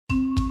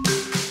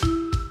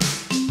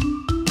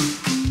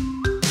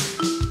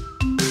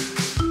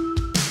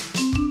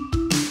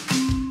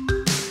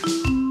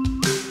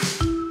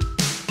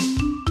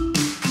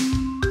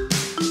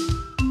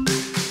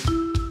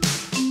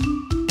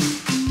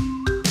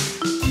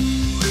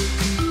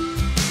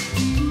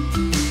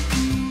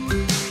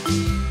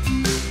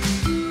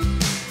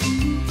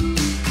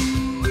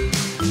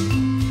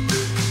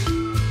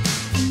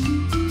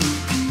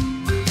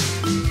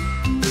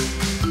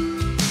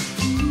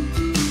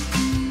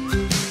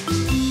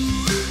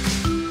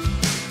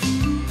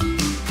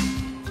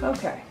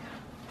Okay.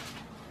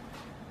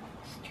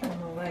 Let's turn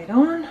the light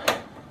on.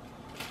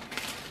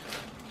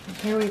 And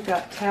here we've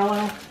got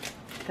tallow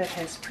that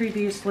has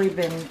previously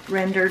been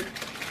rendered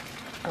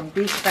from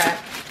beef fat,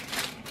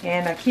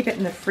 and I keep it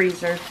in the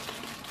freezer.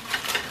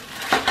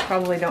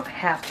 Probably don't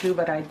have to,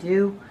 but I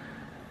do.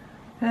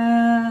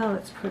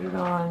 Let's put it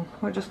on.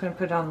 We're just going to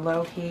put it on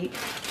low heat.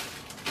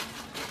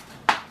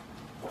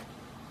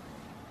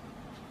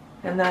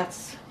 And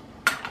that's,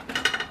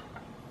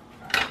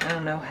 I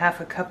don't know,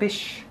 half a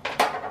cup-ish.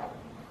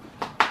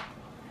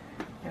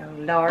 Now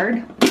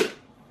lard.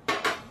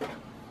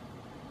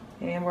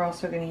 And we're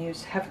also going to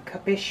use half a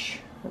cup-ish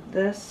of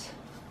this.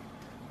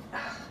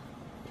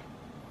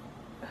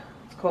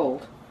 It's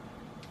cold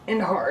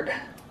and hard.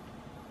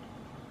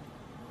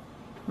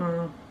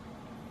 I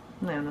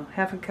don't know,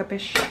 half a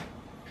cup-ish?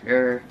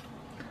 Sure.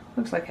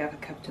 Looks like half a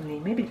cup to me.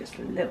 Maybe just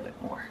a little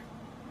bit more.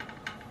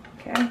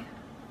 Okay.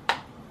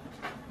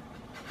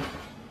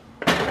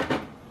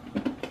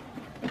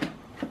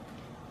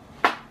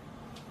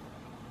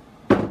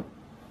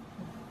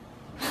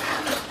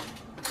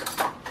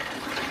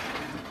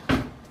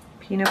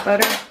 Peanut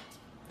butter.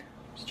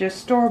 It's just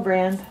store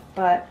brand,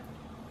 but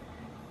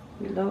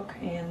we look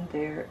and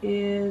there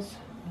is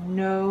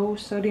no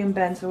sodium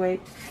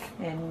benzoate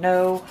and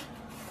no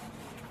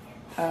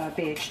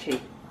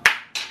BHT.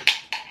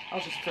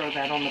 I'll just throw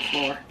that on the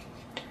floor.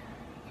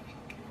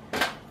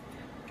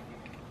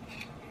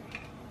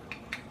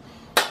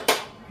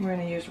 We're going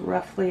to use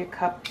roughly a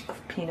cup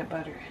of peanut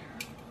butter.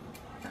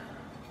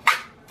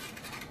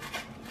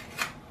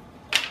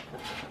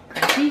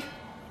 Crunchy,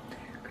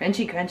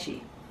 crunchy,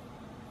 crunchy.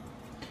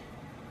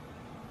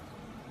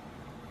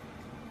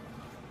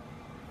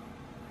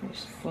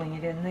 Just fling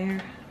it in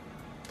there.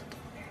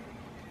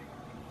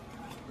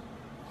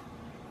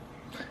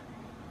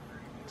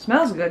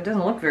 Smells good,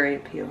 doesn't look very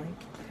appealing.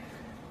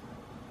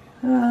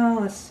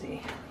 Let's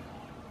see.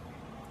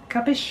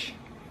 Cup-ish?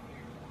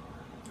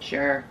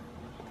 Sure.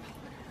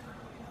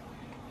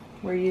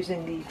 We're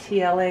using the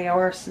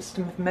TLAR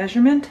system of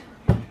measurement.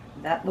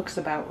 That looks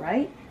about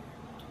right.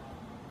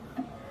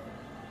 There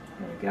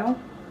we go.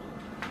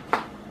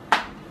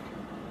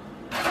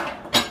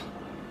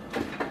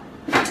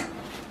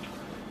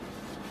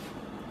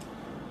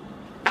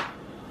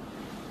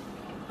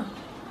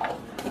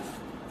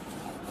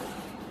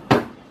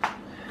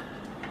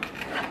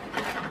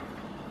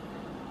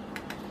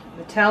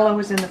 Tallow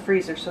is in the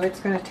freezer, so it's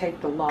going to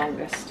take the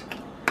longest.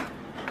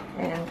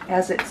 And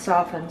as it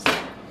softens,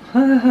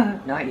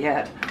 not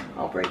yet,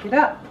 I'll break it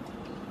up.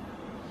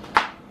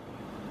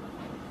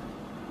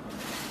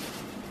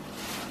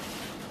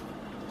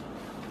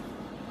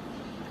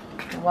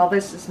 And while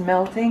this is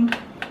melting,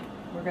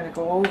 we're going to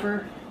go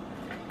over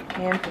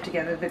and put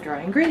together the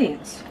dry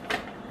ingredients.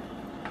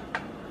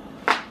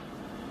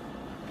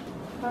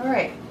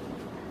 Alright,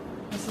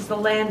 this is the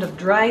land of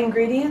dry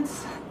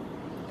ingredients.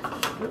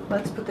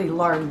 Let's put the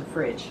lard in the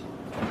fridge.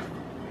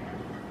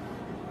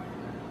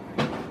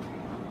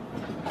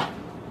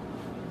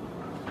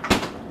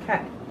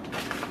 Okay.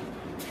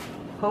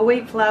 Whole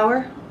wheat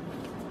flour.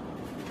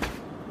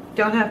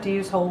 Don't have to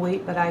use whole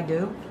wheat, but I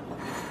do.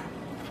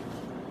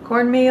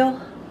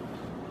 Cornmeal.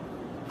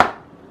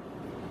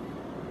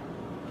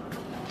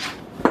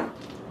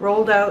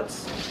 Rolled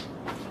oats.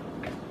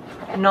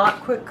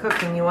 Not quick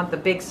cooking, you want the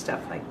big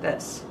stuff like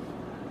this.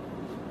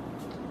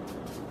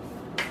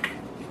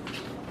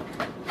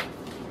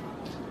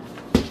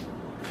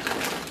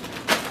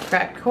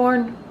 Cracked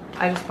corn,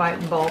 I just buy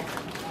it in bulk.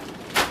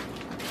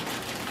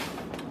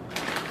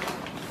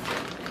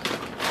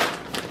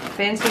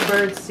 Fancy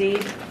bird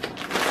seed.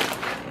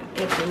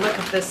 If you look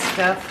at this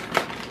stuff,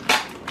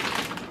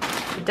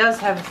 it does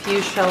have a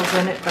few shells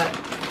in it, but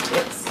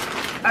it's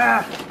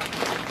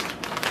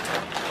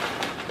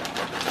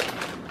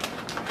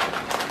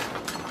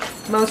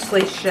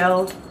mostly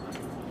shelled.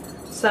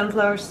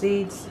 Sunflower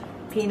seeds,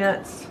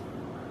 peanuts,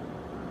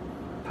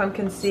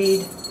 pumpkin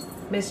seed,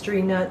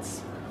 mystery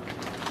nuts,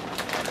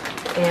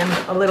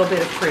 and a little bit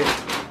of fruit.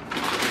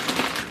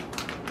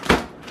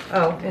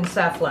 Oh, and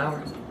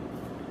safflower.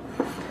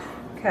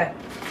 Okay.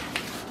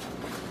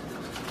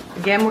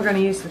 Again, we're going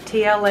to use the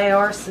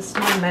TLAR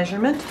system of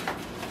measurement.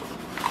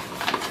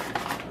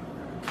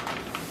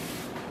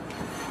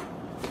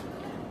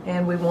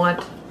 And we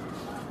want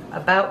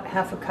about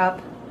half a cup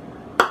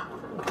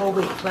of whole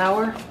wheat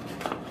flour.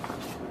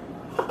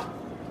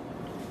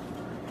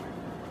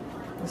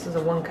 This is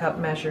a 1 cup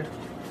measure.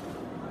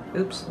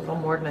 Oops, a little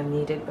more than I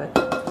needed, but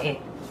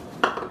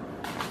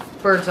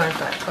birds aren't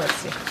that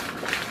fussy.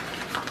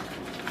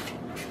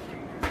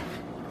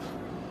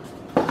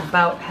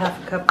 About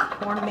half a cup of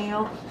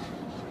cornmeal.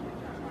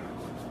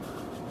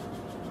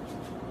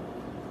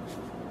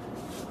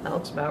 That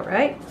looks about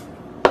right.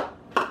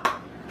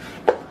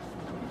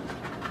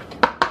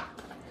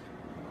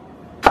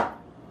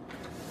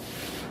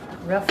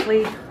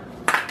 Roughly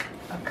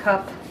a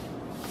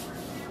cup-ish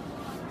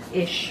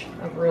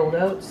of rolled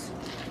oats.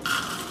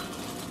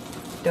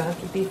 Don't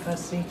have to be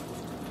fussy.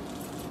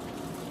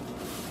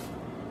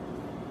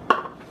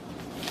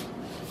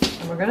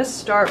 And we're going to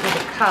start with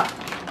a cup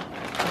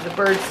of of the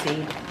bird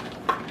seed.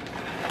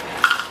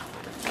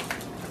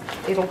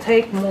 It'll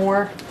take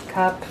more.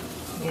 Cup.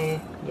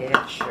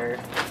 Yeah, sure.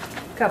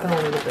 Cup and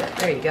a little bit.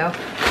 There you go.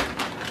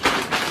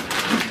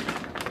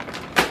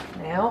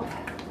 Now,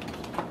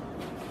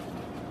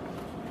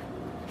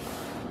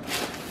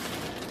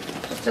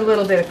 just a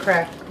little bit of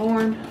cracked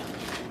corn.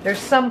 There's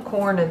some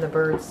corn in the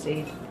bird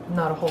seed,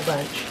 not a whole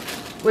bunch.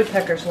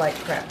 Woodpeckers like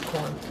cracked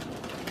corn.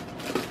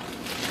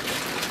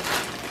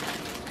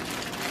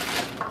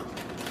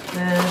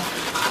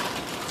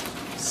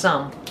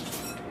 Some.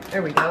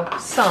 There we go.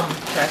 Some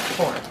cracked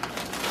corn.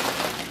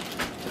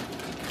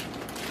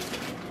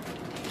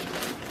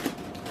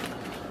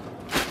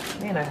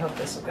 Man, I hope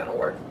this is going to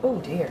work. Oh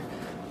dear.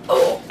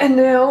 Oh, and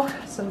now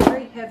some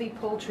very heavy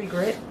poultry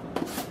grit.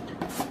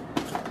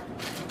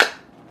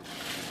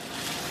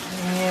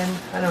 And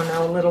I don't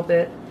know, a little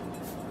bit.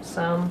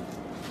 Some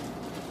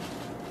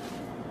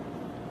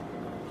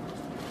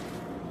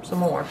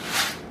more.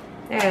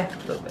 A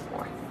little bit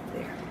more.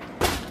 There.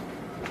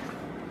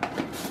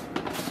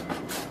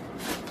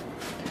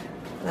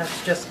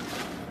 That's just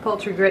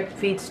poultry grit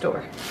feed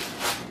store.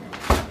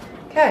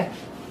 Okay.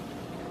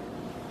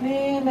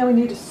 And now we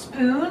need a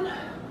spoon.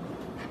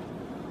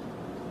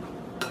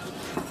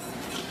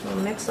 We'll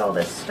mix all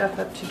this stuff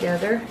up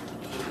together.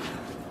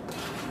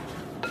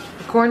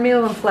 The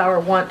cornmeal and flour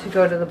want to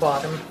go to the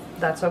bottom.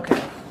 That's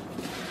okay.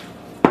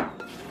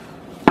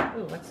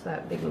 Ooh, what's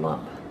that big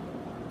lump?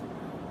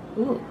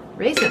 Ooh,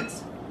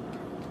 raisins.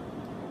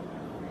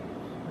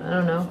 I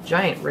don't know,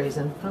 giant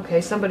raisin.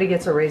 Okay, somebody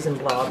gets a raisin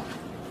blob.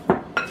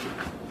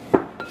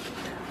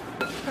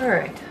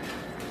 Alright.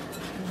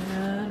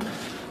 And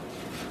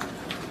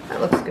that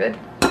looks good.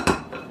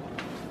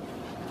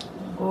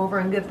 We'll go over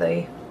and give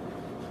the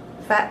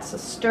fats a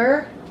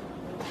stir.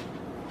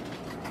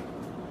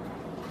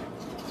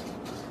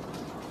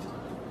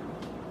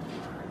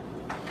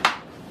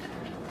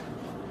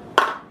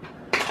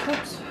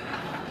 Oops.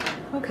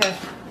 Okay.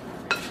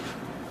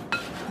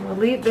 We'll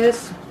leave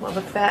this while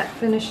the fat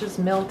finishes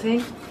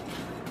melting.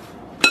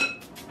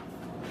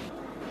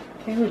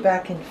 Okay, we're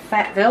back in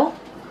Fatville.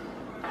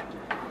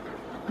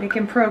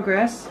 Making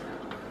progress.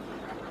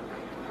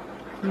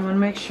 You want to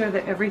make sure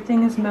that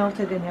everything is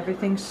melted and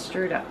everything's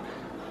stirred up.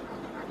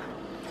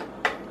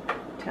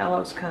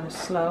 Tallow's kind of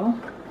slow.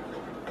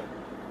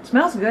 It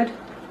smells good.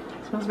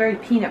 It smells very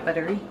peanut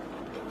buttery.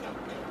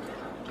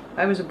 If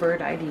I was a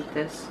bird, I'd eat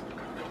this.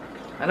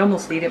 I'd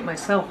almost eat it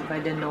myself if I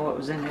didn't know what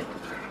was in it.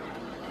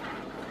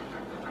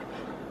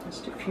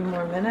 Just a few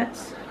more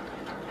minutes.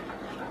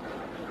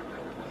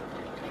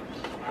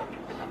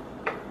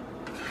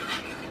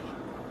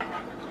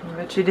 I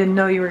bet you didn't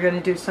know you were going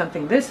to do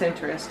something this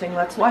interesting.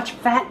 Let's watch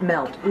fat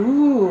melt.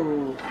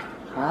 Ooh.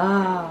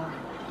 Ah.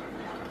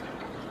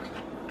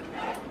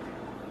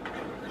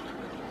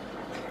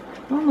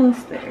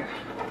 Almost there.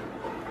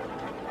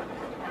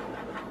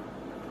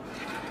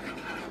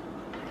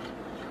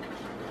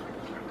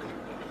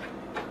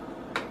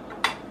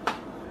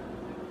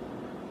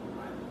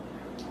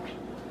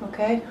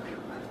 Okay,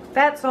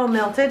 fat's all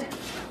melted,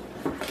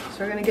 so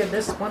we're going to give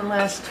this one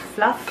last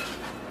fluff.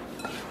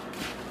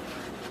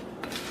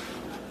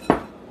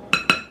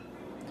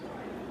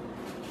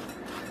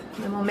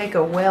 Then we'll make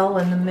a well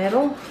in the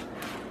middle.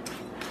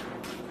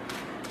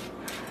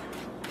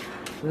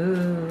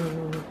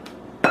 Ooh.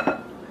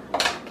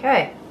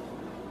 Okay.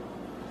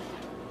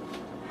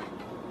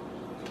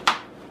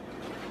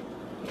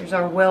 Here's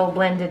our well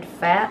blended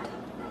fat.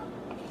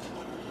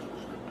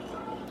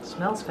 It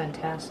smells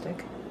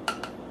fantastic.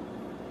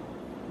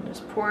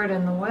 Just pour it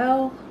in the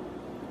well.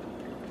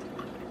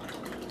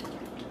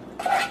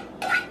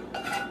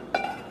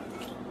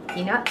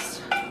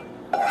 Peanuts.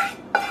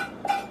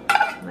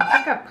 And I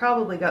think I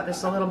probably got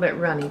this a little bit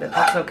runny, but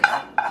that's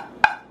okay.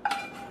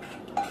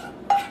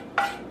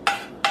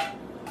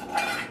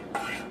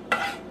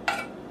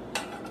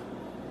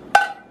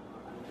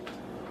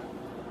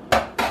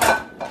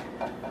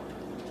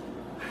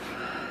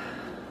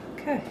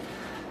 Okay.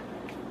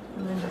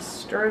 And then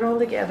just stir it all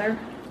together.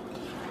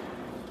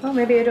 Oh,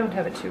 maybe I don't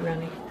have it too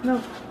runny.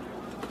 No.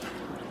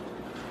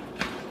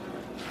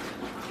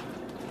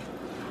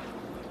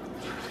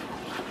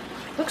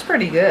 Looks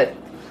pretty good.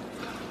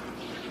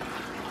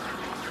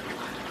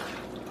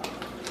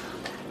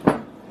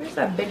 There's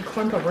that big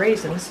clump of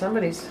raisins.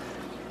 Somebody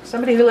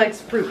who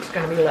likes fruit is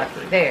going to be lucky.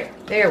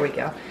 There we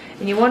go.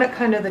 And you want it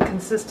kind of the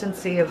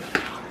consistency of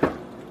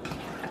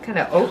kind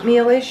of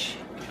oatmeal-ish.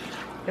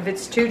 If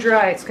it's too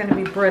dry, it's going to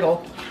be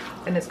brittle.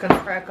 And it's going to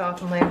crack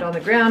off and land on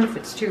the ground. If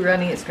it's too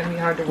runny, it's going to be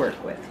hard to work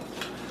with.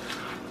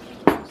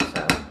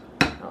 So,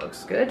 that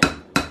looks good.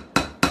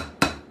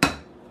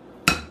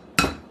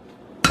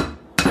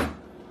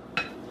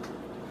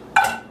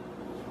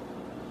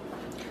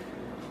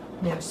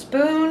 Now a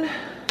spoon.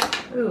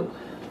 Ooh.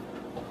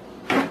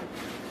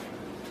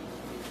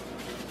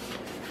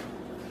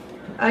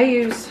 I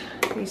use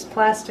these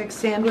plastic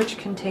sandwich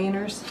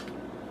containers.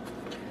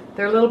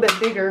 They're a little bit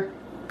bigger.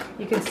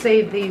 You can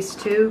save these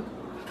too.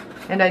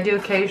 And I do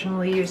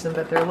occasionally use them,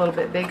 but they're a little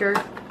bit bigger.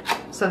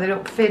 so they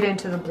don't fit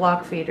into the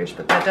block feeders,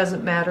 but that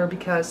doesn't matter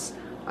because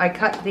I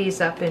cut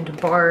these up into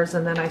bars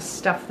and then I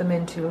stuff them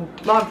into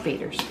log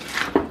feeders.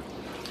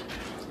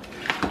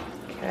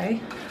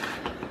 Okay.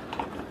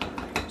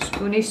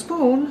 Spoony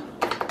spoon.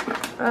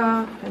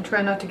 And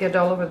try not to get it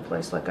all over the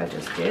place like I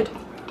just did.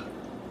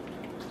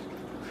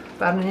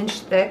 About an inch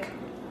thick.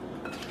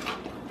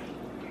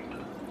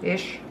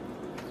 Ish.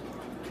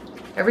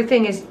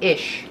 Everything is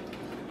ish.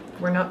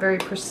 We're not very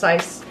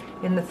precise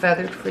in the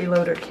feathered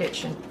freeloader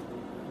kitchen.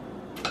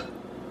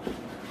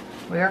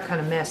 We are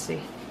kind of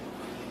messy.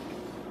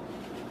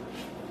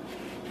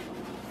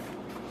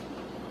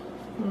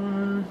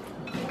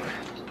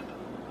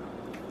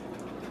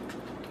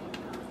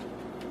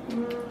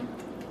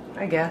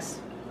 I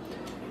guess.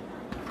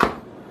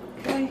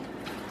 Okay.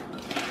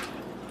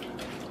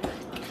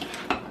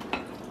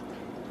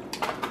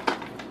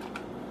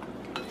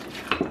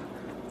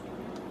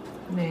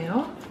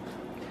 Now,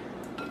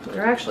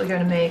 we're actually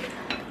going to make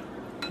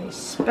a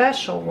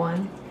special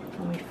one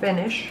when we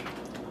finish.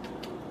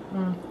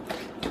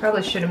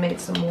 Probably should have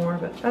made some more,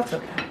 but that's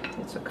okay.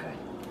 It's okay.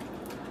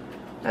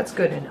 That's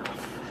good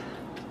enough.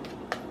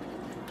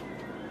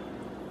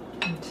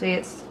 And see,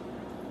 it's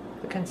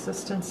the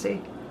consistency.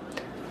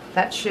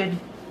 That should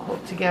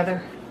hold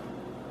together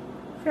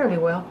fairly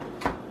well.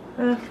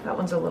 That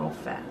one's a little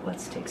fat.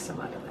 Let's take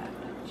some out of that.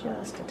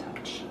 Just a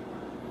touch.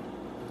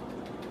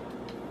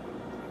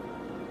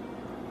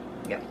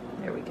 Yep,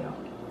 there we go.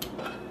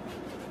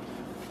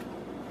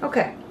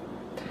 Okay.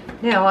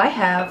 Now I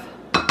have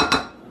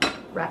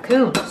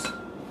raccoons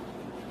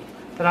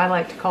that I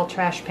like to call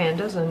trash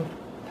pandas, and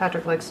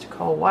Patrick likes to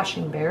call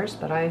washing bears,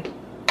 but I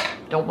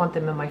don't want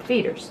them in my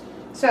feeders.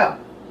 So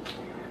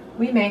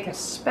we make a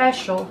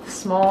special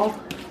small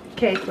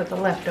cake with the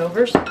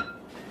leftovers.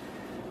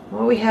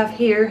 What we have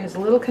here is a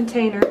little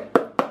container,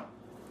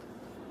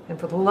 and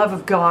for the love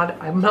of God,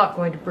 I'm not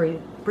going to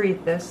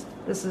breathe this.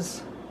 This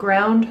is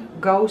ground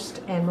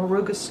ghost and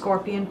Moruga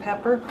scorpion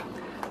pepper,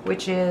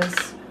 which is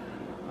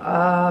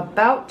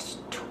about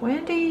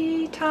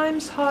 20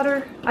 times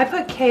hotter. I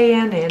put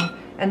cayenne in,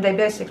 and they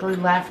basically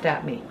laughed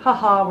at me.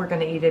 Haha, we're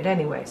going to eat it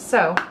anyway.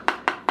 So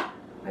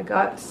I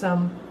got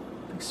some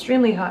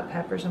extremely hot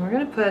peppers, and we're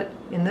going to put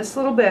in this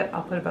little bit.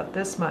 I'll put about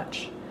this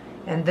much,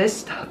 and this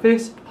stuff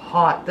is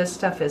hot. This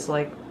stuff is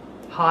like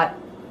hot.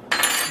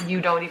 You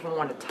don't even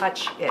want to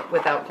touch it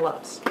without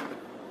gloves.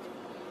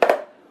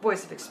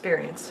 Voice of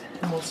experience.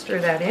 And we'll stir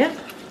that in.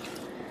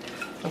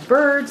 The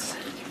birds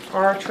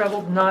are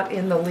troubled not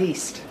in the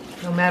least.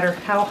 No matter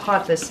how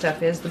hot this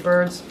stuff is, the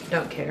birds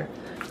don't care.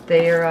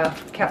 Their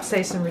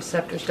capsaicin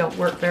receptors don't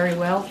work very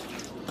well.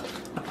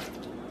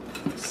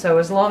 So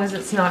as long as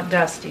it's not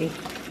dusty,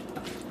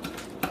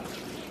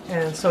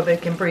 and so they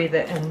can breathe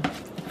it, and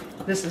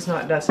this is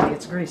not dusty,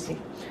 it's greasy.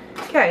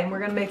 Okay, and we're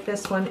going to make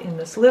this one in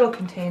this little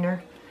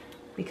container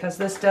because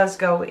this does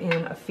go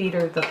in a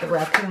feeder that the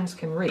raccoons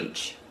can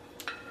reach.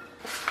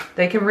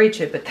 They can reach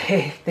it, but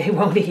they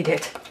won't eat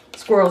it.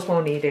 Squirrels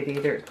won't eat it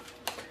either.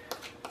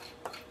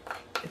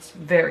 It's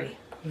very,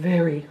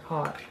 very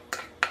hot.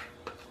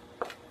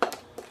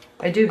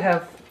 I do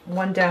have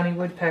one downy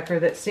woodpecker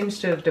that seems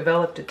to have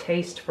developed a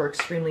taste for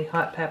extremely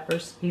hot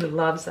peppers. He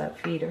loves that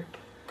feeder.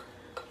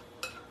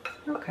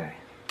 Okay.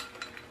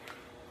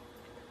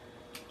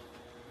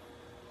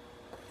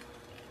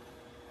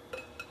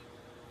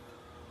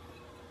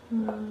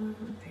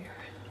 There.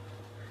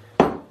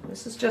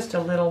 This is just a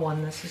little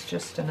one. This is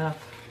just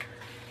enough.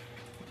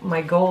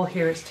 My goal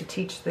here is to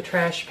teach the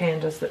trash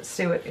pandas that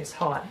suet is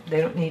hot. They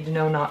don't need to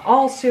know not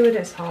all suet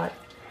is hot.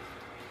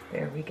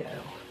 There we go.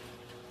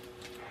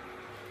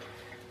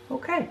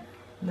 Okay,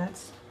 and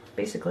that's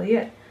basically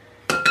it.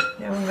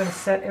 Now I'm going to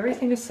set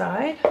everything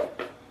aside.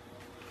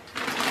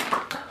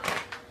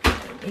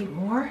 Need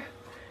more.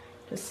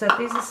 Just set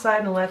these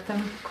aside and let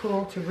them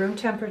cool to room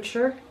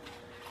temperature.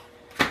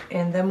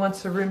 And then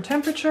once they're room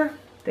temperature,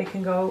 they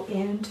can go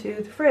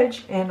into the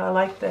fridge. And I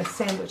like the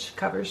sandwich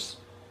covers.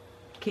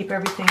 Keep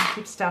everything,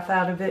 keep stuff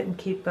out of it, and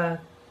keep them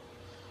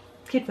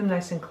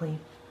nice and clean.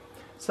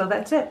 So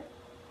that's it.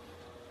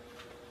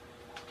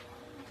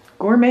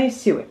 Gourmet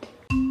Suet.